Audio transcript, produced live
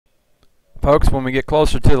Folks, when we get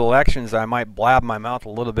closer to the elections, I might blab my mouth a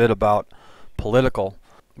little bit about political.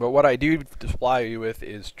 But what I do supply you with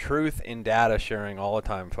is truth and data sharing all the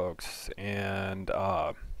time, folks. And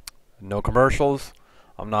no commercials.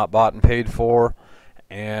 I'm not bought and paid for.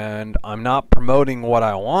 And I'm not promoting what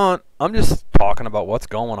I want. I'm just talking about what's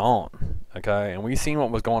going on. Okay? And we seen what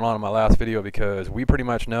was going on in my last video, because we pretty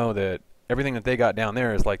much know that everything that they got down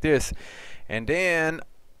there is like this. And then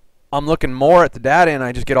I'm looking more at the data and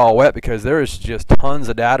I just get all wet, because there is just tons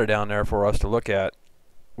of data down there for us to look at.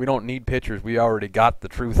 We don't need pictures. We already got the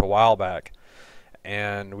truth a while back,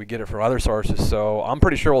 and we get it from other sources. So I'm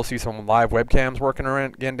pretty sure we'll see some live webcams working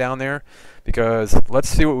around again down there, because let's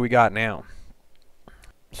see what we got now.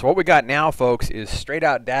 So what we got now, folks, is straight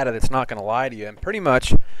out data that's not going to lie to you. And pretty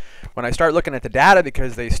much when I start looking at the data,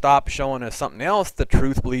 because they stop showing us something else, the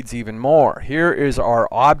truth bleeds even more. Here is our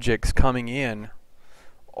objects coming in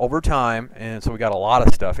over time, and so we got a lot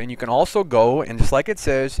of stuff. And you can also go, and just like it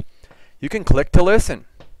says, you can click to listen.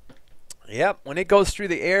 Yep, when it goes through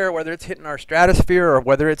the air, whether it's hitting our stratosphere or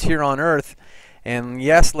whether it's here on Earth. And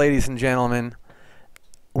yes, ladies and gentlemen,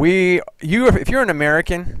 if you're an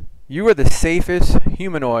American, you are the safest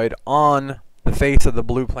humanoid on the face of the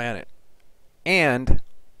blue planet. And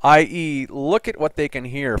i.e., look at what they can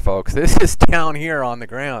hear, folks. This is down here on the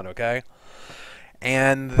ground, okay?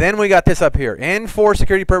 And then we got this up here. And for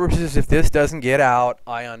security purposes, if this doesn't get out,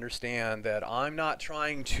 I understand that I'm not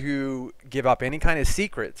trying to give up any kind of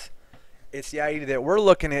secrets. It's the idea that we're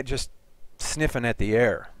looking at just sniffing at the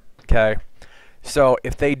air, okay? So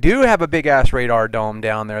if they do have a big-ass radar dome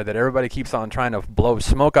down there that everybody keeps on trying to blow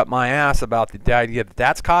smoke up my ass about, the idea that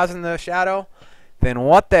that's causing the shadow, then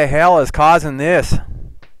what the hell is causing this?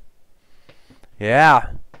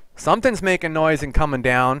 Yeah, something's making noise and coming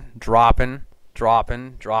down, dropping,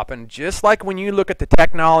 just like when you look at the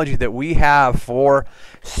technology that we have for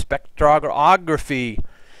spectrography,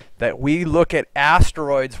 that we look at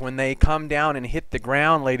asteroids when they come down and hit the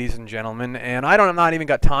ground, ladies and gentlemen. And I'm not even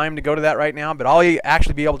got time to go to that right now, but I'll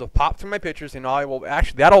actually be able to pop through my pictures, and I will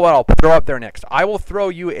actually, that's what I'll throw up there next. I will throw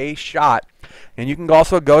you a shot, and you can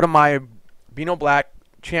also go to my Beanoblack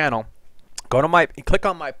channel, click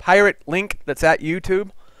on my pirate link that's at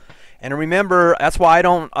YouTube, and remember, that's why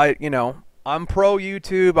I'm pro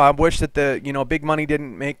YouTube. I wish that the big money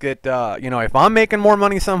didn't make it. If I'm making more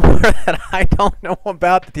money somewhere that I don't know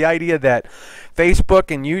about, the idea that Facebook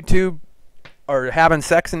and YouTube are having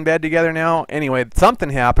sex in bed together now. Anyway, something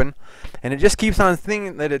happened, and it just keeps on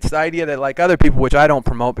thinking that it's the idea that, like other people, which I don't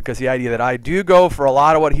promote, because the idea that I do go for a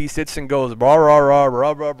lot of what he sits and goes blah rah rah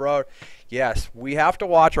rah rah rah. Yes, we have to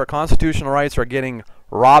watch. Our constitutional rights are getting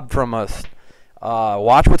robbed from us.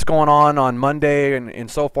 Watch what's going on Monday and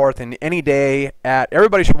so forth, and any day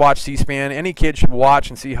everybody should watch C-SPAN. Any kid should watch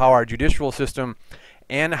and see how our judicial system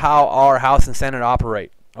and how our House and Senate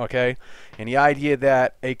operate, okay? And the idea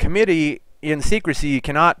that a committee in secrecy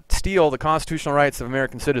cannot steal the constitutional rights of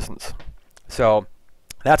American citizens. So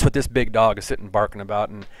that's what this big dog is sitting barking about,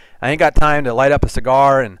 and I ain't got time to light up a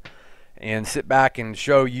cigar and sit back and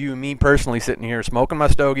show you me personally sitting here smoking my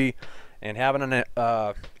stogie and having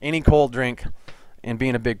any cold drink and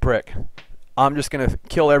being a big prick. I'm just going to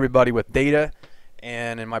kill everybody with data,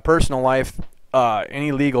 and in my personal life,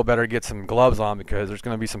 any legal better get some gloves on, because there's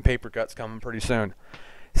going to be some paper cuts coming pretty soon.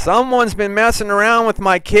 Someone's been messing around with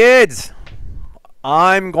my kids.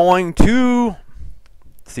 I'm going to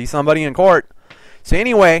see somebody in court. So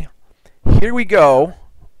anyway, here we go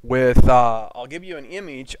with, I'll give you an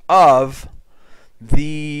image of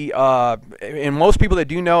and most people that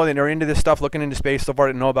do know, that are into this stuff, looking into space so far,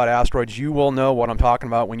 that know about asteroids, you will know what I'm talking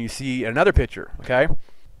about when you see another picture, okay?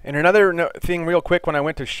 And another thing real quick, when I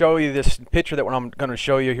went to show you this picture that I'm going to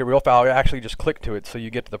show you here real fast, I'll actually just click to it so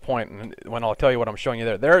you get to the point, and when I'll tell you what I'm showing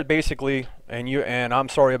you there basically, and I'm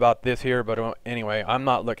sorry about this here, but anyway, I'm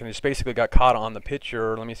not looking, it's basically got caught on the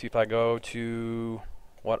picture. Let me see if I go to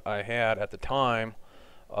what I had at the time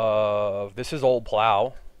of, this is old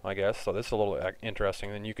plow, I guess, so this is a little interesting.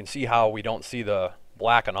 And you can see how we don't see the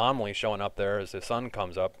black anomaly showing up there as the sun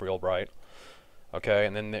comes up real bright, okay,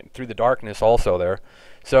 and then through the darkness also there.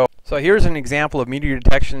 So here's an example of meteor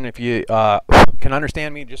detection. If you can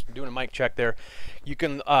understand me, just doing a mic check there, you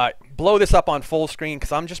can blow this up on full screen,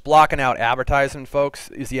 because I'm just blocking out advertising, folks.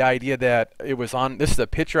 Is the idea that it was on, this is a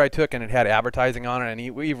picture I took and it had advertising on it,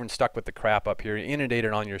 and we even stuck with the crap up here,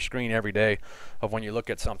 inundated on your screen every day of when you look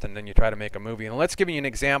at something, then you try to make a movie. And let's give you an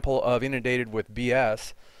example of inundated with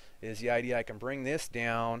BS. Is the idea I can bring this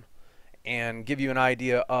down and give you an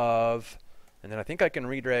idea of, and then I think I can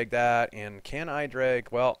redrag that, and can I drag,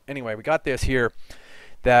 well, anyway, we got this here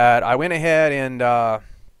that I went ahead and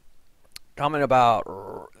comment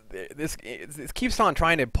about this keeps on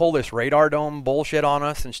trying to pull this radar dome bullshit on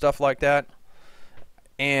us and stuff like that.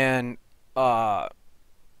 And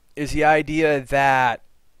is the idea that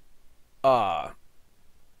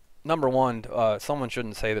number one, someone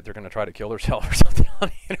shouldn't say that they're going to try to kill themselves or something on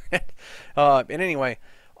the internet. And anyway,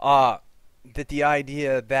 that the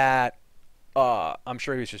idea that I'm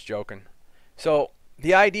sure he was just joking. So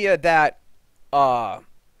the idea that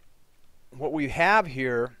what we have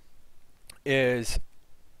here is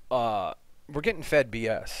we're getting fed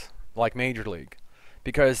BS like Major League,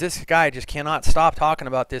 because this guy just cannot stop talking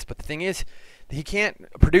about this. But the thing is, he can't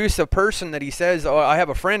produce a person that he says, oh, I have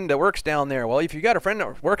a friend that works down there. Well, if you got a friend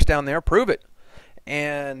that works down there, prove it.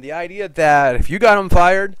 And the idea that if you got him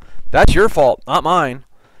fired, that's your fault, not mine.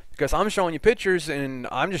 Because I'm showing you pictures and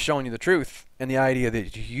I'm just showing you the truth. And the idea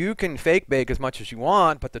that you can fake bake as much as you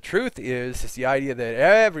want, but the truth is, it's the idea that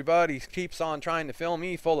everybody keeps on trying to fill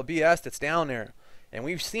me full of BS that's down there. And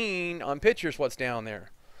we've seen on pictures what's down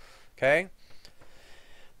there. Okay?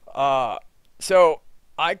 So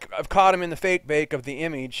I've caught him in the fake bake of the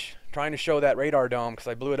image, trying to show that radar dome, because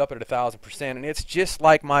I blew it up at 1,000%, and it's just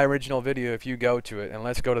like my original video if you go to it. And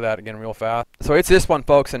let's go to that again real fast. So it's this one,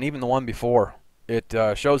 folks, and even the one before. It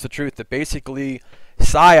shows the truth that basically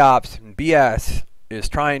PSYOPs and BS is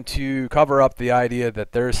trying to cover up the idea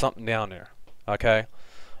that there's something down there, okay?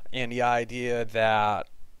 And the idea that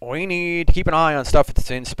we need to keep an eye on stuff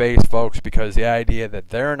that's in space, folks, because the idea that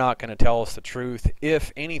they're not going to tell us the truth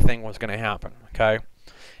if anything was going to happen, okay?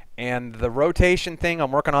 And the rotation thing,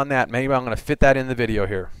 I'm working on that. Maybe I'm going to fit that in the video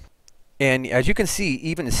here. And as you can see,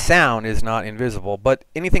 even sound is not invisible, but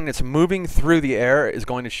anything that's moving through the air is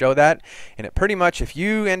going to show that. And it pretty much, if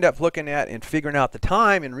you end up looking at and figuring out the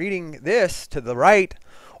time and reading this to the right,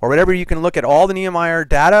 or whatever, you can look at all the Niemeyer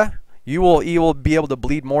data, you will be able to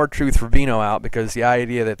bleed more truth for Beano out, because the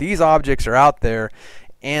idea that these objects are out there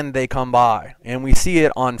and they come by. And we see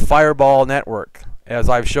it on Fireball Network, as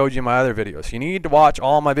I've showed you in my other videos. You need to watch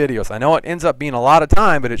all my videos. I know it ends up being a lot of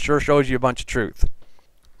time, but it sure shows you a bunch of truth.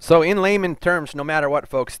 So in layman terms, no matter what,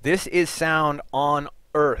 folks, this is sound on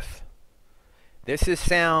Earth. This is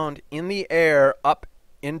sound in the air up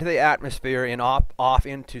into the atmosphere and off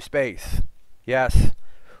into space. Yes,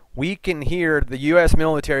 we can hear, the U.S.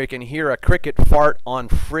 military can hear a cricket fart on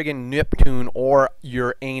friggin' Neptune or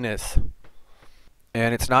Uranus.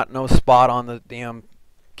 And it's not no spot on the damn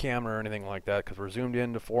camera or anything like that, because we're zoomed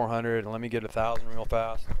in to 400, and let me get 1,000 real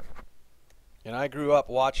fast. And I grew up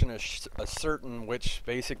watching a certain, which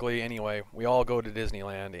basically, anyway, we all go to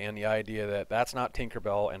Disneyland, and the idea that that's not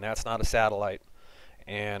Tinkerbell and that's not a satellite.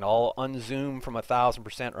 And I'll unzoom from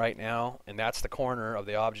 1,000% right now, and that's the corner of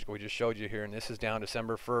the object we just showed you here. And this is down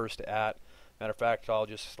December 1st at, matter of fact, I'll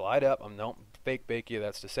just slide up. Don't fake bake you.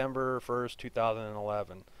 That's December 1st,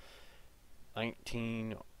 2011.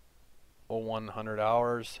 19:01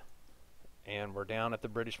 hours. And we're down at the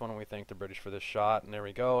British one, and we thank the British for this shot. And there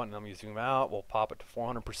we go. And then we zoom out. We'll pop it to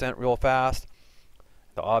 400% real fast.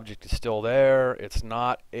 The object is still there. It's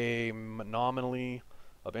not a anomaly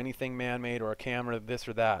of anything man-made or a camera, this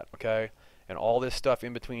or that, okay? And all this stuff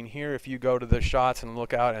in between here, if you go to the shots and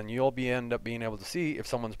look out, and you'll end up being able to see if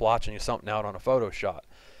someone's blotching you something out on a photo shot.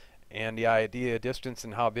 And the idea, distance,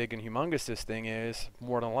 and how big and humongous this thing is,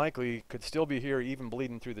 more than likely, could still be here, even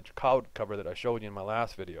bleeding through the cloud cover that I showed you in my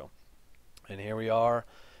last video. And here we are,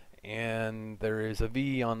 and there is a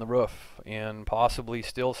V on the roof, and possibly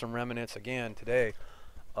still some remnants again today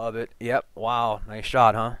of it. Yep, wow, nice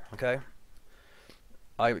shot, huh? Okay.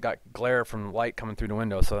 I got glare from light coming through the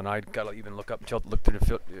window, so then I got to even look up and look through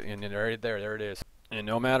the and there it is. And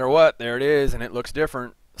no matter what, there it is, and it looks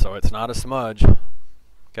different, so it's not a smudge.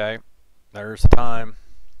 Okay, there's the time.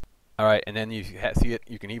 All right, and then you see it.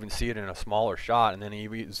 You can even see it in a smaller shot, and then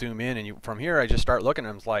you zoom in, and from here I just start looking,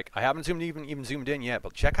 and it's like I haven't even zoomed in yet,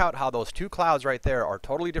 but check out how those two clouds right there are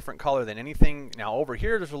totally different color than anything. Now over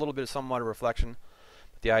here, there's a little bit of somewhat of reflection,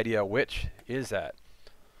 but the idea, which is that?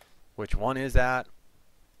 Which one is that?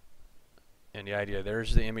 And the idea,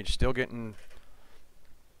 there's the image still getting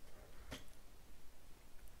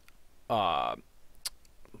I'm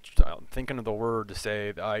thinking of the word to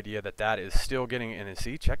say, the idea that that is still getting, and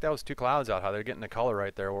see, check those two clouds out, how they're getting the color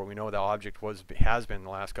right there, where we know the object has been the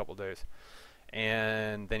last couple of days.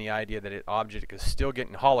 And then the idea that the object is still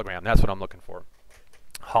getting hologram. That's what I'm looking for.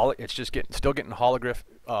 It's just still getting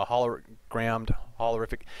hologrammed,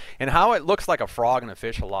 holorific, and how it looks like a frog and a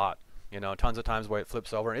fish a lot. You know, tons of times the way it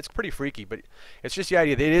flips over. It's pretty freaky, but it's just the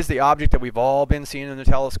idea that it is the object that we've all been seeing in the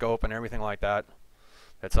telescope and everything like that.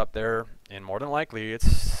 That's up there, and more than likely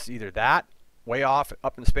it's either that way off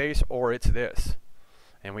up in space, or it's this.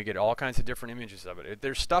 And we get all kinds of different images of it.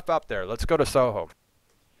 There's stuff up there. Let's go to Soho.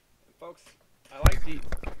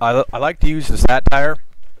 I like to use the satire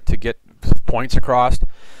to get points across.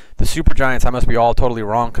 The supergiants, I must be all totally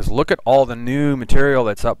wrong, because look at all the new material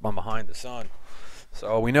that's up on behind the sun.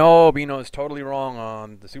 So we know Beano is totally wrong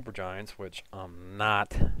on the supergiants, which I'm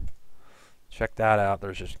not. Check that out.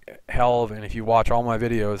 There's just hell of, and if you watch all my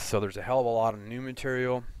videos, so there's a hell of a lot of new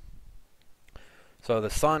material. So the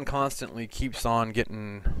sun constantly keeps on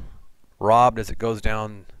getting robbed as it goes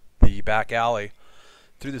down the back alley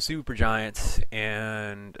through the supergiants,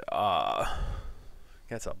 and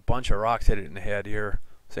gets a bunch of rocks hit it in the head here.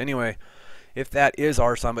 So anyway, if that is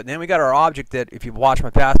our sun, but then we got our object that, if you watch my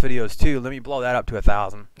past videos too, let me blow that up to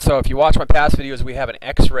 1,000. So if you watch my past videos, we have an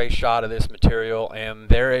X-ray shot of this material, and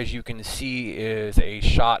there, as you can see, is a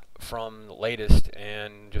shot from the latest.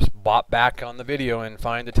 And just bop back on the video and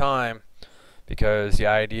find the time, because the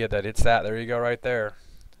idea that it's that, there you go right there.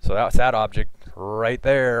 So that's that object right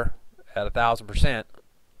there at 1,000%.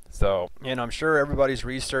 So, and I'm sure everybody's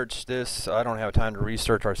researched this. I don't have time to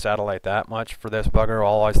research our satellite that much for this bugger.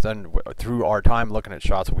 All I've done through our time looking at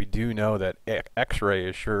shots, we do know that X-ray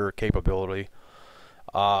is sure capability.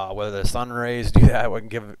 Whether the sun rays do that, we can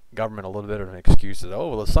give government a little bit of an excuse. Oh,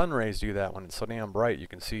 well, the sun rays do that when it's so damn bright, you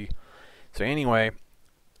can see. So anyway,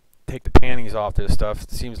 take the panties off this stuff.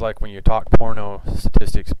 It seems like when you talk porno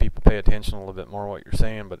statistics, people pay attention a little bit more to what you're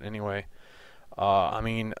saying. But anyway, I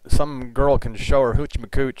mean, some girl can show her hoochie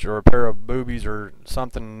macooch or a pair of boobies or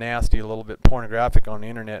something nasty, a little bit pornographic on the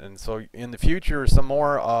internet. And so in the future, some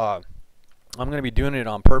more, I'm going to be doing it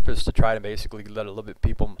on purpose to try to basically let a little bit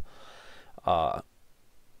people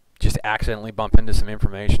just accidentally bump into some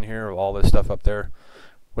information here of all this stuff up there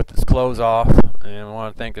with its clothes off. And I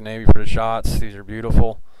want to thank the Navy for the shots. These are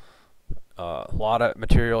beautiful. A lot of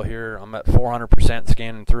material here. I'm at 400%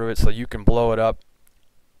 scanning through it, so you can blow it up.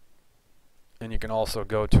 And you can also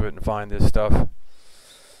go to it and find this stuff.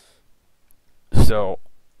 So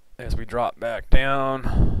as we drop back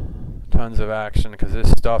down, tons of action, because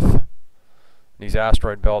this stuff, these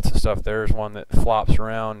asteroid belts and stuff, there's one that flops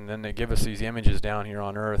around, and then they give us these images down here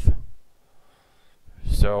on Earth.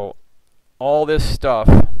 So all this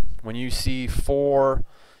stuff, when you see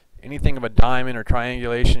anything of a diamond or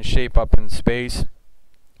triangulation shape up in space,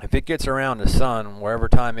 if it gets around the sun, wherever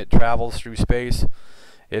time it travels through space,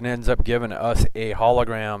 it ends up giving us a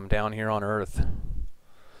hologram down here on Earth.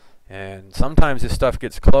 And sometimes this stuff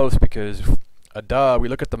gets close because, we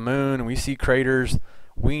look at the moon and we see craters.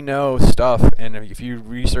 We know stuff, and if you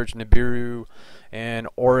research Nibiru and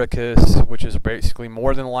Oricus, which is basically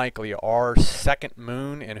more than likely our second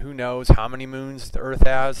moon, and who knows how many moons the Earth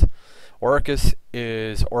has. Oricus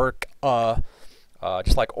is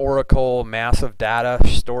just like Oracle, massive data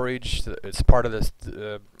storage. It's part of this,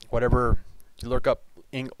 whatever, you look up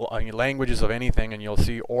languages of anything and you'll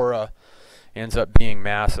see Aura ends up being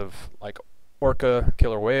massive, like orca,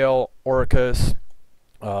 killer whale, Orcus,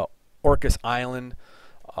 Orcus Island.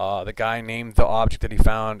 The guy named the object that he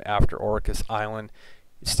found after Orcus Island.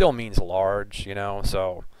 It still means large, you know.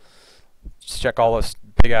 So just check all this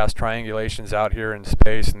big ass triangulations out here in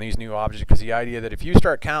space and these new objects, because the idea that if you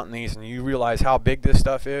start counting these and you realize how big this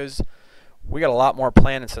stuff is, we got a lot more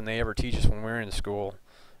planets than they ever teach us when we're in school.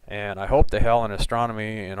 And I hope the hell in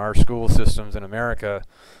astronomy in our school systems in America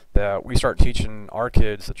that we start teaching our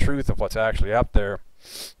kids the truth of what's actually up there,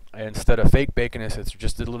 instead of fake baking us. It's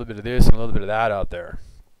just a little bit of this and a little bit of that out there.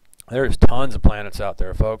 There's tons of planets out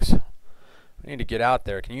there, folks. We need to get out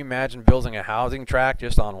there. Can you imagine building a housing tract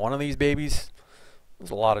just on one of these babies?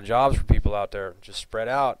 There's a lot of jobs for people out there. Just spread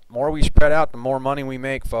out. The more we spread out, the more money we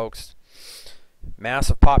make, folks.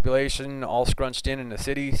 Massive population all scrunched in the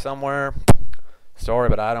city somewhere. Sorry,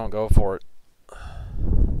 but I don't go for it.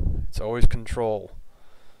 It's always control.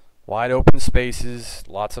 Wide open spaces,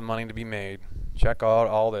 lots of money to be made. Check out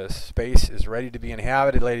all this. Space is ready to be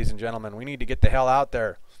inhabited, ladies and gentlemen. We need to get the hell out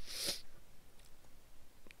there.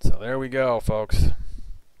 So there we go, folks.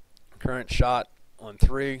 Current shot on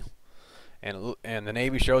 3. And the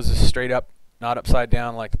Navy shows us straight up, not upside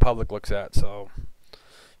down like the public looks at. So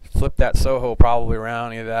flip that Soho probably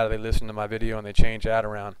around. Either that or they listen to my video and they change that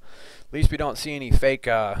around. At least we don't see any fake,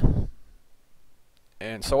 and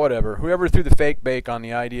so whatever. Whoever threw the fake bake on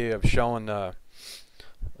the idea of showing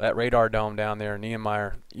that radar dome down there in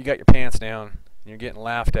Niemeyer, you got your pants down and you're getting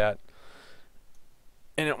laughed at.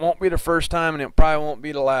 And it won't be the first time, and it probably won't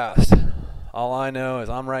be the last. All I know is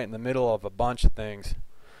I'm right in the middle of a bunch of things.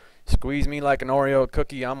 Squeeze me like an Oreo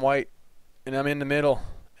cookie. I'm white, and I'm in the middle,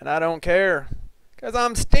 and I don't care, because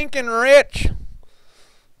I'm stinking rich.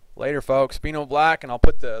 Later, folks. Beanoblack, and I'll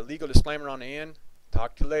put the legal disclaimer on the end.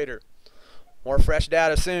 Talk to you later. More fresh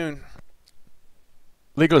data soon.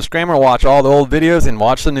 Legal disclaimer, watch all the old videos and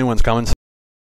watch the new ones coming soon.